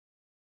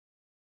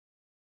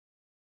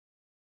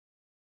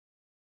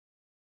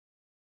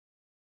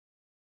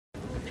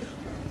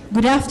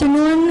Good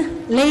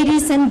afternoon,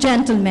 ladies and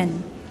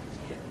gentlemen.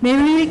 May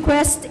we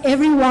request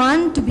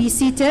everyone to be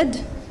seated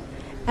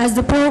as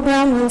the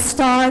program will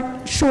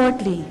start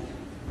shortly.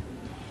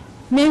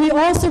 May we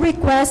also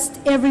request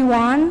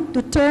everyone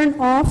to turn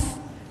off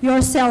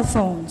your cell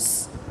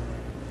phones.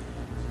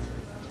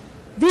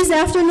 This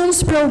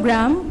afternoon's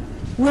program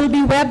will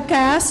be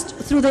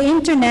webcast through the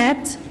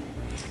internet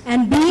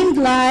and beamed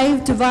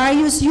live to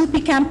various UP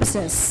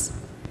campuses: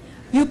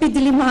 UP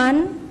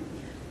Diliman,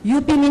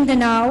 UP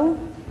Mindanao,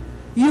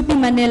 UP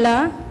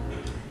Manila,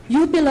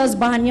 UP Los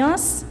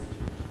Baños,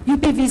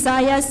 UP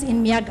Visayas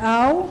in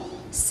Miagao,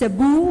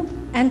 Cebu,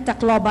 and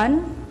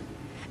Tacloban,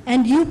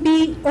 and UP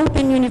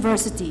Open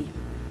University.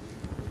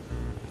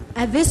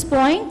 At this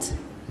point,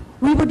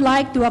 we would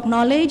like to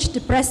acknowledge the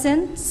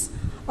presence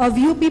of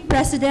UP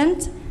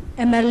President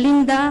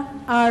Emerlinda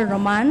R.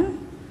 Roman,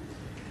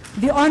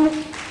 the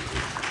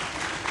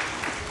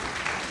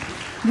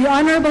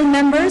honorable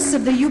members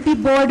of the UP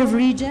Board of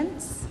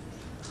Regents,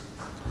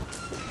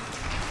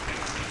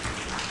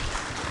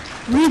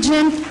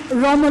 Regent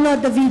Romulo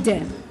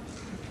Davide,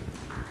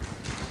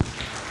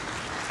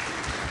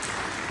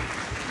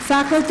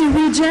 Faculty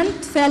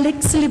Regent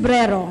Felix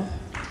Librero,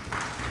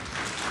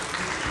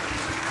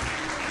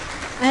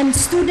 and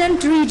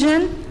Student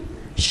Regent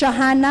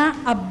Shahana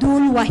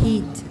Abdul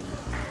Wahid.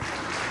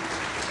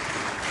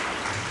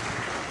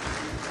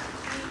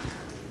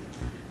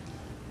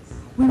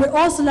 We would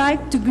also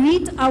like to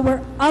greet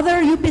our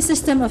other UP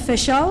system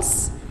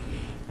officials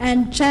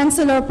and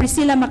Chancellor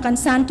Priscilla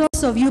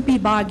Macansantos of UP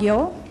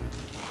Baguio,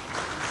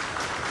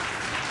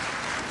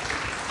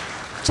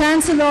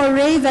 Chancellor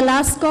Ray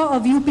Velasco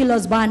of UP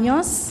Los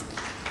Baños,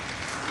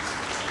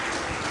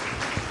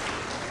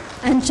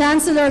 and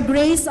Chancellor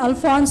Grace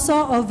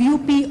Alfonso of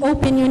UP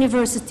Open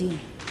University.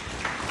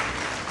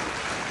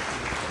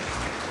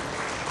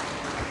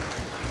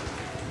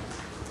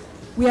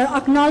 We are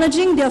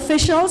acknowledging the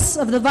officials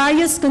of the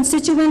various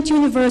constituent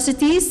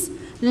universities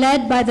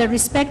led by their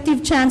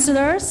respective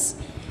chancellors,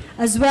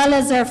 as well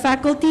as their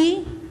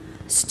faculty,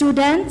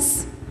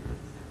 students,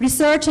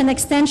 research and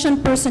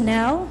extension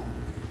personnel,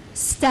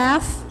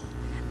 staff,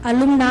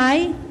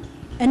 alumni,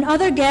 and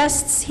other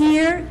guests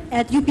here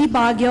at UP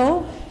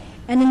Baguio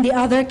and in the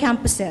other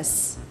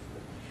campuses.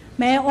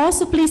 May I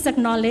also please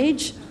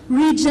acknowledge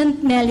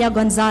Regent Nelia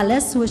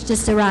Gonzalez, who has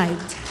just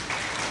arrived.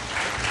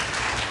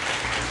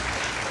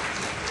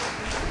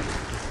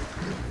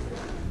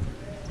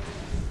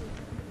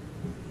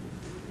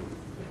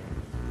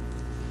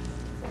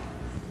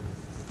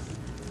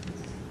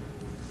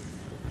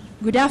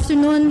 Good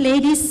afternoon,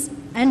 ladies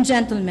and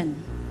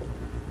gentlemen.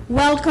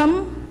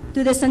 Welcome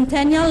to the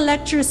Centennial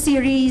Lecture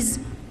Series,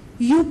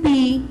 UP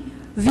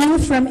View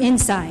from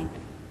Inside.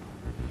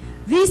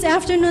 This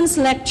afternoon's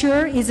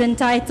lecture is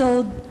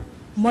entitled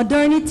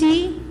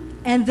Modernity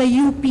and the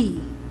UP,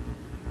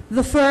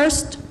 the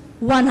First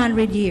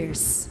 100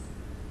 Years.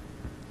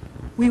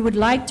 We would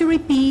like to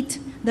repeat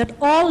that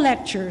all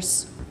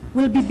lectures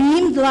will be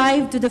beamed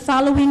live to the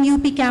following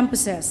UP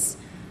campuses: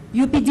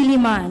 UP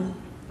Diliman,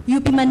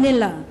 UP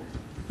Manila,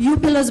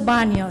 UP Los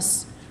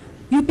Baños,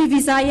 UP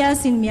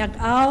Visayas in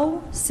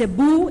Miagao,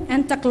 Cebu,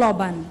 and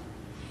Tacloban,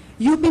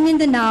 UP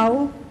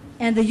Mindanao,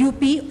 and the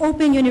UP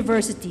Open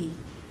University,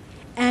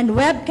 and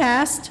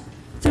webcast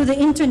through the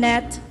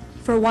internet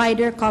for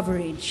wider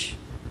coverage.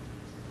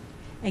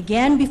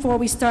 Again, before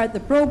we start the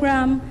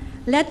program,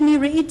 let me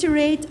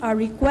reiterate our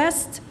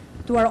request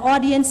to our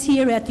audience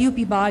here at UP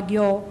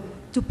Baguio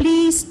to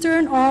please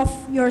turn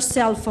off your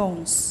cell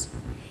phones,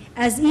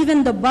 as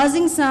even the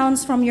buzzing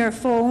sounds from your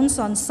phones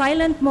on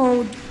silent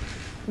mode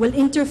will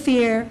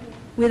interfere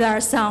with our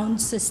sound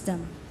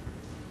system.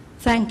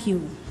 Thank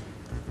you.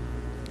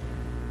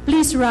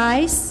 Please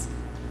rise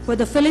for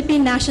the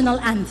Philippine National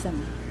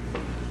Anthem.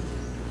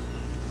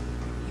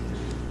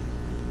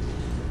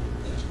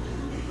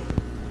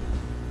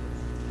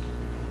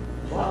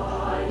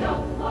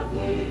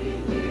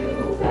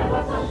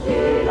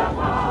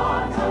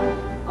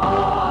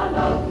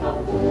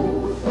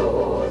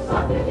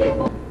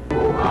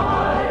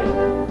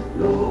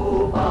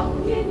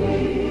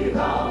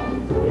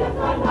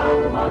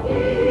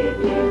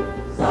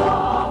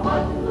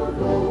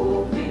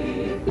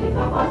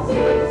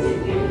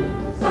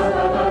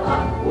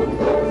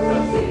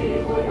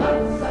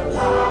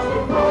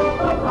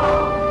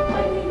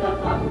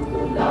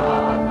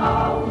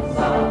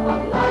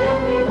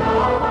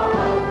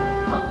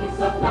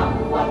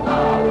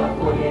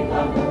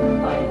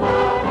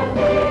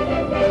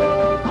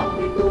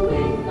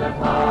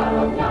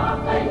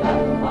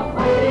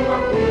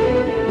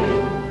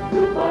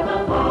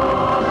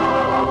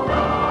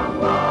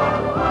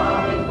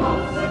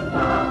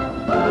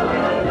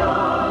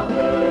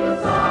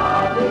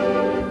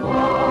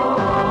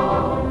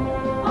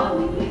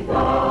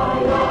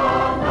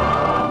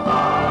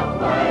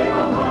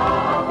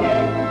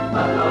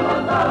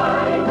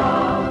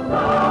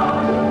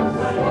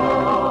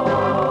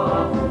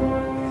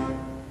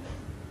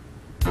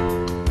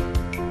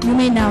 You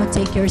may now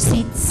take your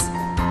seats.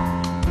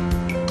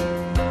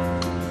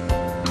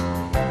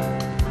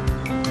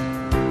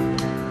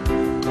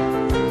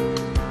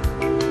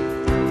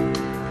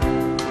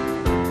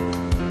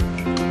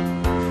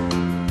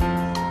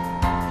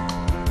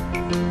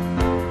 Today,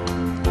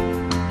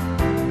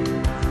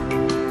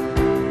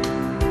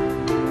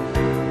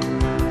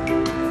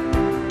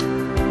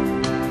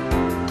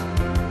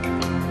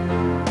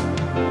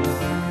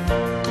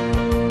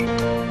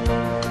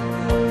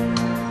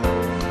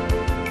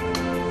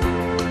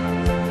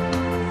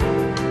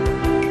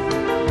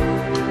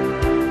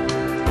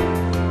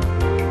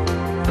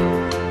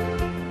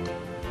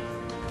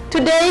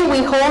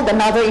 we hold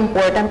another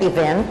important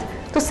event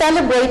to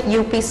celebrate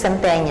UP's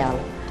centennial.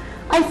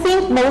 I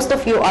think most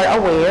of you are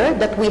aware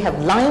that we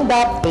have lined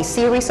up a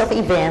series of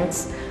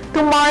events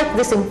to mark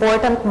this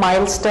important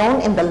milestone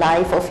in the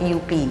life of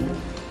UP.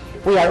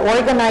 We are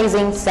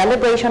organizing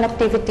celebration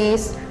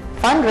activities,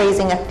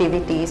 fundraising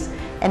activities,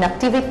 and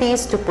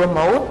activities to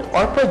promote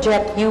or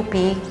project UP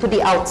to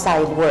the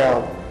outside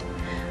world.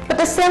 But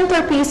the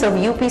centerpiece of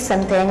UP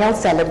Centennial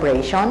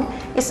celebration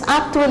is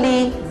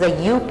actually the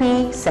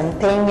UP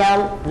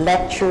Centennial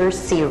Lecture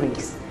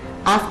Series.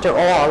 After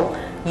all,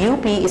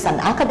 UP is an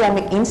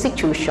academic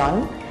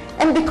institution,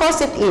 and because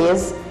it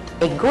is,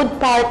 a good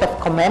part of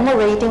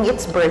commemorating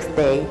its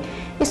birthday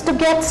is to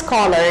get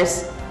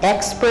scholars,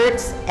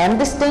 experts, and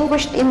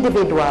distinguished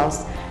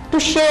individuals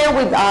to share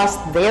with us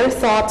their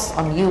thoughts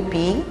on UP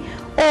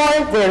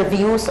or their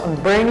views on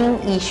burning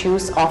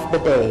issues of the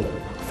day.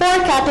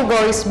 4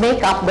 categories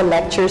make up the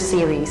lecture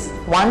series.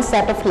 One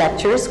set of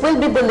lectures will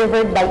be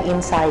delivered by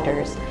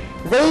insiders.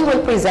 They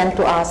will present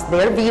to us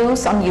their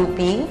views on UP,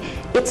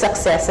 its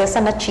successes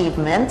and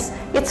achievements,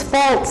 its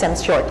faults and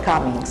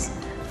shortcomings.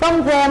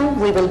 From them,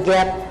 we will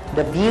get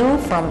the view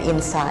from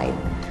inside.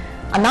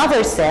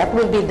 Another set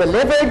will be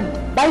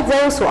delivered by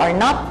those who are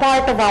not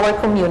part of our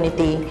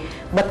community,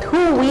 but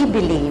who we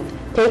believe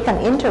take an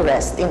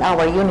interest in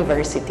our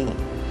university.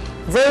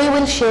 They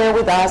will share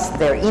with us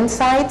their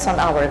insights on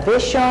our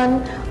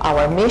vision,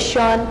 our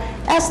mission,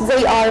 as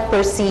they are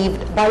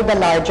perceived by the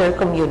larger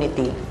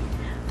community.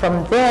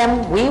 From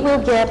them, we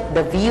will get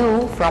the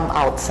view from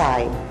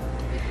outside.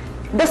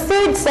 The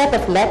third set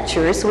of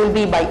lectures will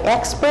be by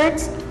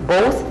experts,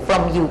 both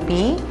from UP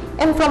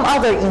and from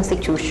other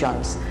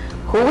institutions,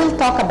 who will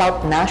talk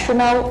about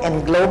national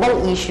and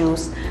global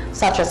issues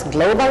such as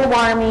global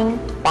warming,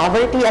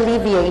 poverty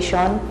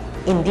alleviation,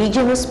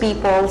 indigenous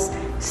peoples,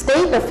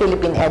 state of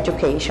Philippine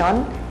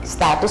education,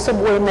 status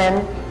of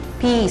women,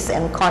 peace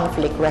and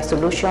conflict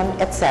resolution,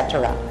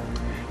 etc.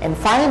 And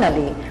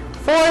finally,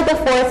 for the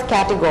 4th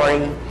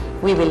category,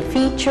 we will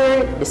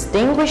feature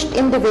distinguished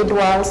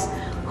individuals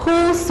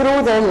who,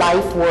 through their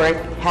life work,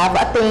 have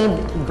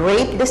attained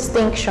great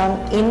distinction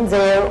in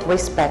their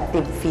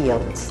respective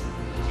fields.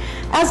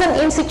 As an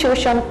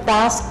institution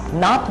tasked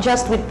not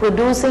just with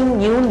producing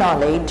new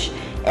knowledge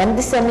and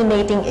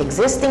disseminating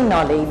existing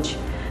knowledge,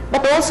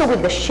 but also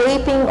with the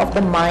shaping of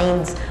the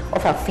minds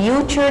of a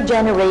future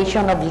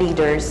generation of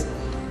leaders,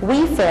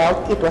 we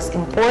felt it was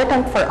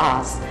important for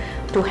us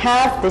to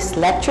have this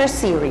lecture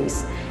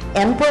series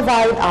and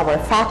provide our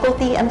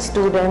faculty and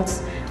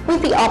students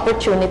with the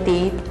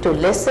opportunity to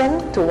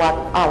listen to what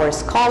our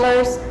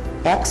scholars,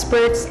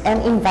 experts,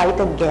 and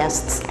invited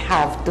guests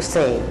have to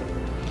say.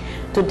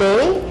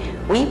 Today,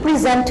 we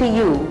present to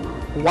you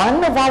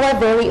one of our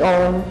very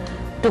own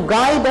to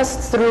guide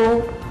us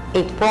through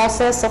a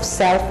process of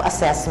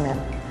self-assessment,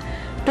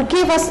 to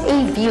give us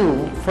a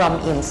view from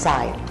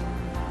inside.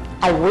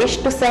 I wish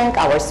to thank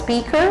our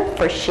speaker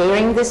for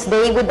sharing this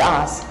day with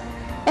us,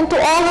 and to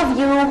all of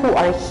you who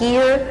are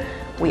here,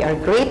 we are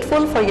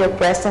grateful for your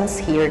presence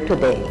here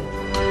today.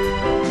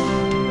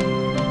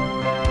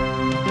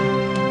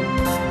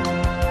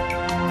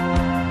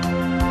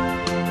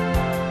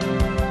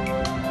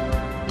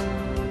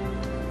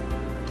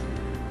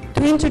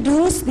 To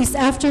introduce this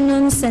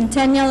afternoon's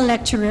centennial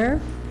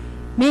lecturer,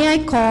 may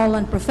I call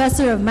on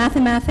Professor of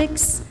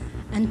Mathematics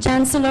and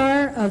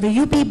Chancellor of the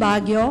UP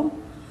Baguio,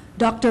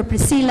 Dr.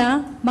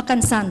 Priscilla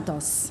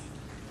Macansantos.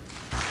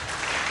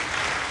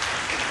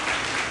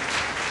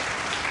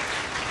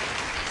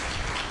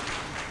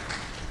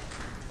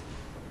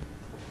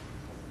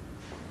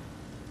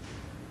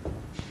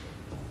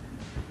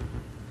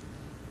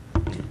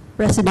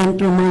 President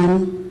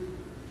Roman,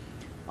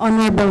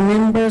 honorable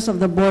members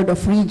of the Board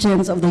of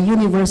Regents of the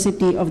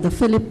University of the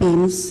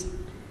Philippines,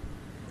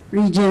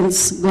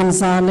 Regents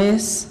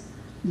Gonzalez,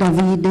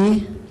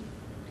 Davide,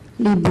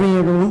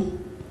 Librero,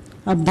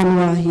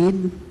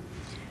 Abdulwahid,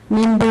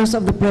 members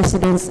of the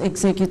President's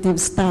Executive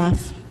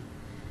Staff,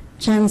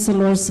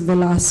 Chancellors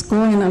Velasco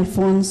and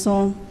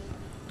Alfonso,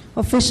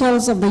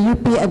 officials of the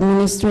UP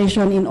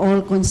administration in all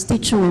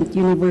constituent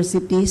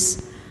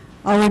universities,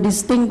 our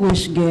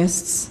distinguished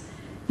guests,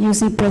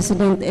 UC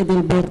President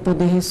Edilberto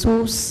de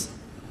Jesus,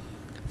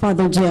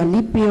 Father J.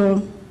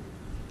 Alipio,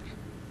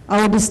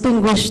 our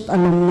distinguished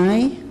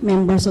alumni,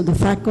 members of the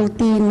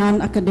faculty,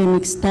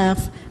 non-academic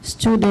staff,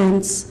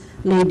 students,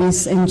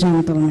 ladies and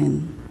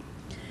gentlemen.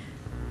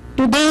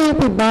 Today, UP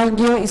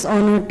Baguio is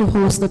honored to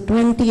host the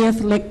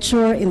 20th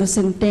lecture in the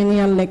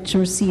Centennial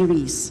Lecture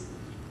Series.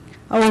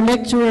 Our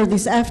lecturer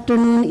this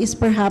afternoon is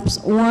perhaps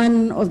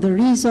one of the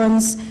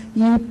reasons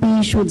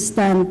UP should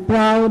stand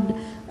proud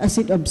as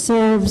it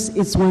observes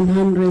its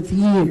 100th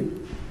year.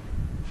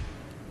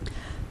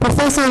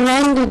 Professor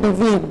Randy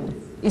David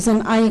is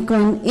an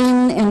icon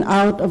in and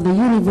out of the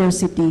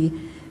university,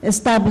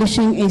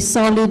 establishing a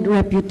solid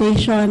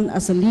reputation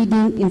as a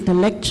leading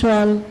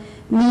intellectual,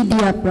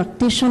 media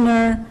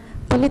practitioner,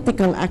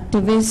 political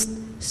activist,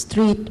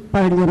 street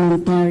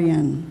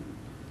parliamentarian.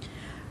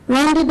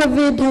 Randy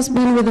David has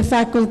been with the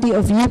faculty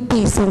of UP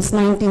since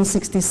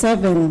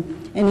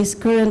 1967 and is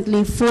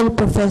currently full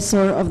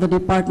professor of the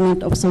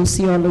Department of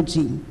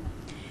Sociology.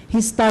 He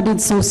studied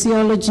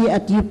sociology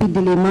at UP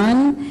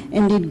Diliman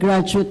and did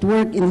graduate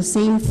work in the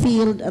same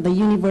field at the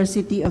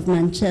University of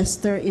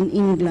Manchester in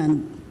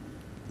England.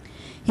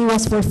 He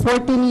was for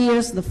 14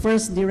 years the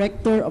first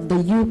director of the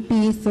UP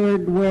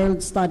Third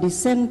World Studies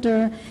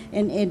Center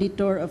and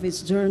editor of its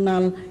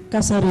journal,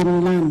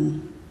 Kasarinlan.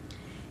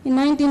 In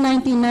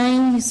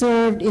 1999, he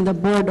served in the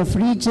Board of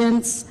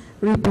Regents,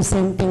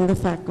 representing the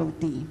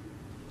faculty.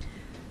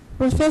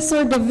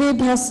 Professor David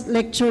has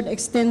lectured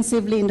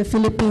extensively in the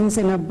Philippines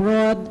and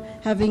abroad,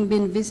 having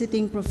been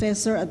visiting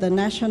professor at the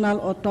National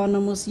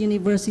Autonomous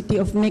University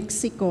of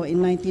Mexico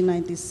in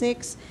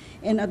 1996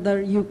 and at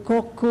the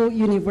Yukoku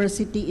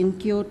University in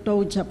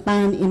Kyoto,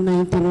 Japan in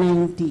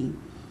 1990.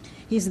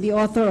 He is the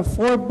author of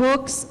 4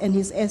 books, and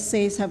his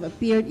essays have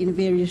appeared in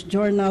various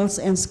journals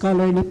and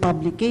scholarly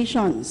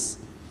publications.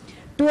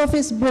 2 of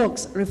his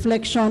books,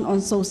 Reflection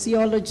on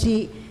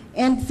Sociology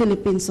and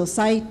Philippine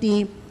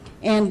Society,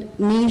 and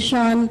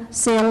Nation,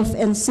 Self,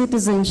 and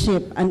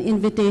Citizenship, an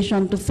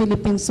Invitation to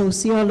Philippine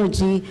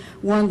Sociology,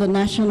 won the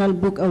National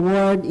Book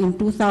Award in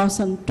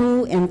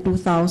 2002 and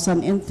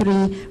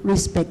 2003,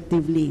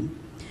 respectively.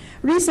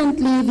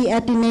 Recently, the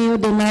Ateneo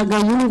de Naga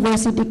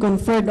University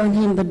conferred on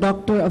him the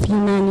Doctor of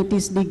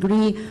Humanities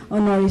degree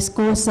honoris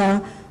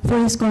causa for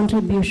his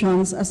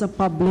contributions as a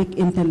public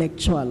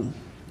intellectual.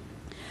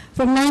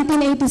 From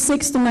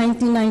 1986 to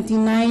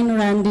 1999,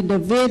 Randy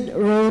David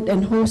wrote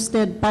and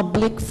hosted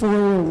Public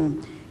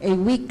Forum, a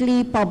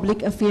weekly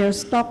public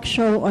affairs talk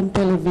show on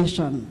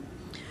television.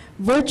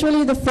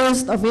 Virtually the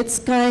first of its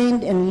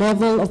kind and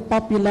level of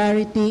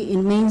popularity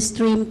in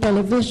mainstream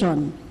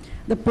television,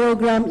 the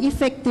program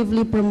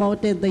effectively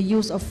promoted the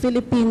use of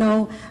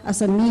Filipino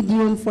as a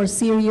medium for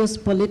serious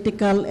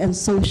political and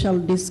social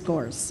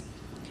discourse.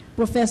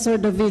 Professor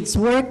David's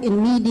work in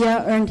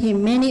media earned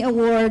him many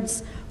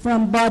awards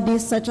from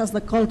bodies such as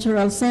the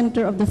Cultural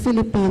Center of the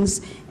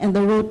Philippines and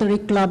the Rotary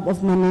Club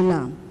of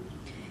Manila.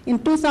 In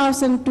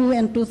 2002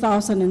 and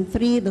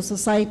 2003, the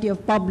Society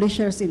of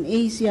Publishers in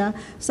Asia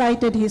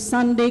cited his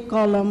Sunday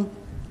column,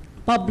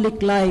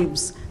 Public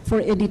Lives,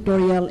 for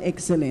editorial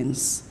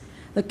excellence.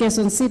 The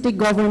Quezon City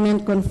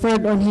government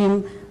conferred on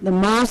him the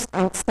Most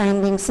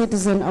Outstanding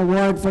Citizen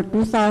Award for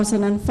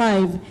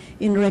 2005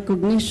 in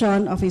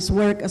recognition of his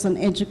work as an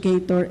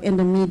educator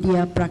and a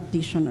media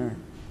practitioner.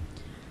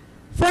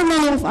 For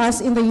many of us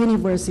in the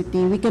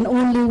university, we can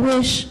only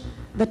wish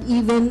that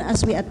even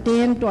as we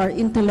attend to our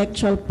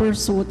intellectual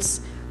pursuits,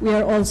 we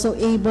are also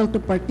able to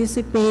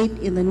participate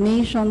in the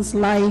nation's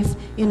life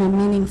in a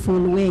meaningful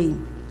way.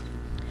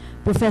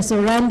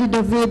 Professor Randy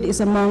David is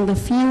among the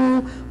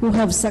few who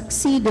have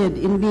succeeded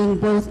in being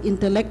both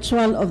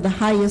intellectual of the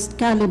highest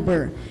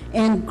caliber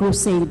and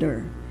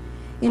crusader.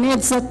 In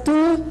EDSA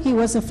 2, he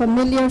was a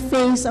familiar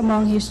face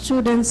among his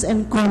students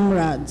and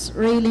comrades,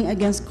 railing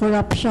against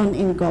corruption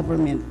in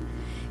government.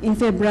 In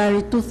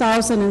February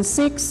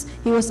 2006,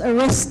 he was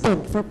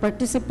arrested for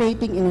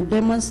participating in a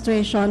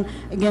demonstration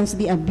against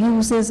the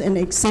abuses and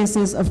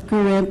excesses of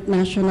current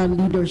national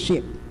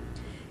leadership.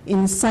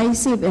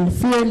 Incisive and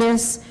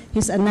fearless,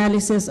 his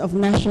analysis of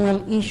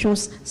national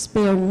issues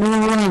spare no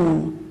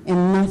one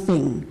and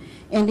nothing,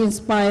 and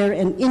inspire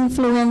and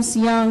influence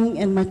young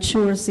and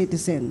mature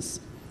citizens.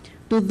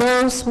 To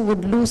those who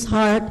would lose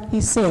heart, he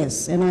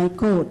says, and I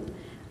quote,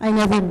 "I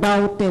never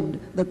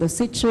doubted that the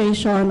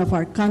situation of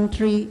our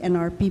country and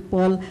our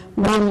people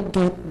will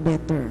get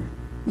better.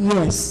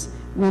 Yes,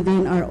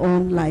 within our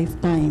own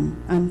lifetime,"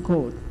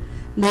 unquote.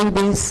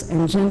 Ladies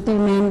and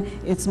gentlemen,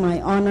 it's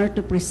my honor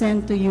to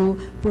present to you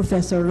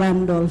Professor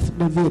Randolph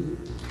David.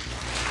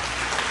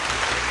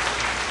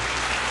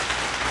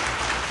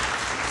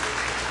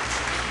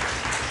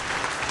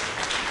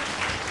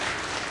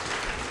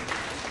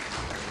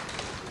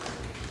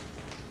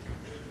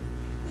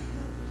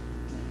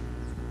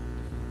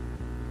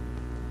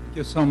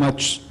 Thank you so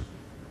much,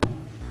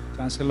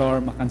 Chancellor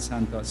Macan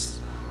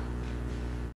Santos.